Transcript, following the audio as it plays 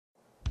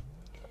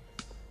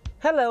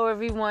Hello,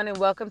 everyone, and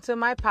welcome to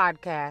my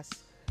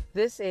podcast.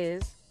 This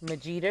is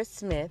Majidah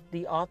Smith,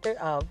 the author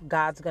of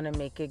God's Gonna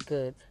Make It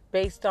Good,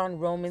 based on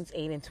Romans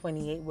 8 and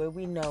 28, where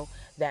we know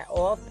that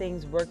all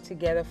things work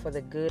together for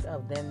the good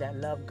of them that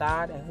love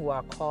God and who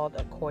are called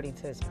according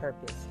to his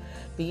purpose.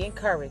 Be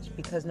encouraged,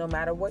 because no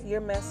matter what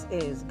your mess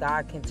is,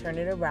 God can turn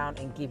it around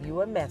and give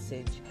you a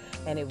message,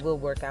 and it will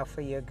work out for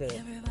your good.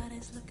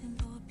 Everybody's looking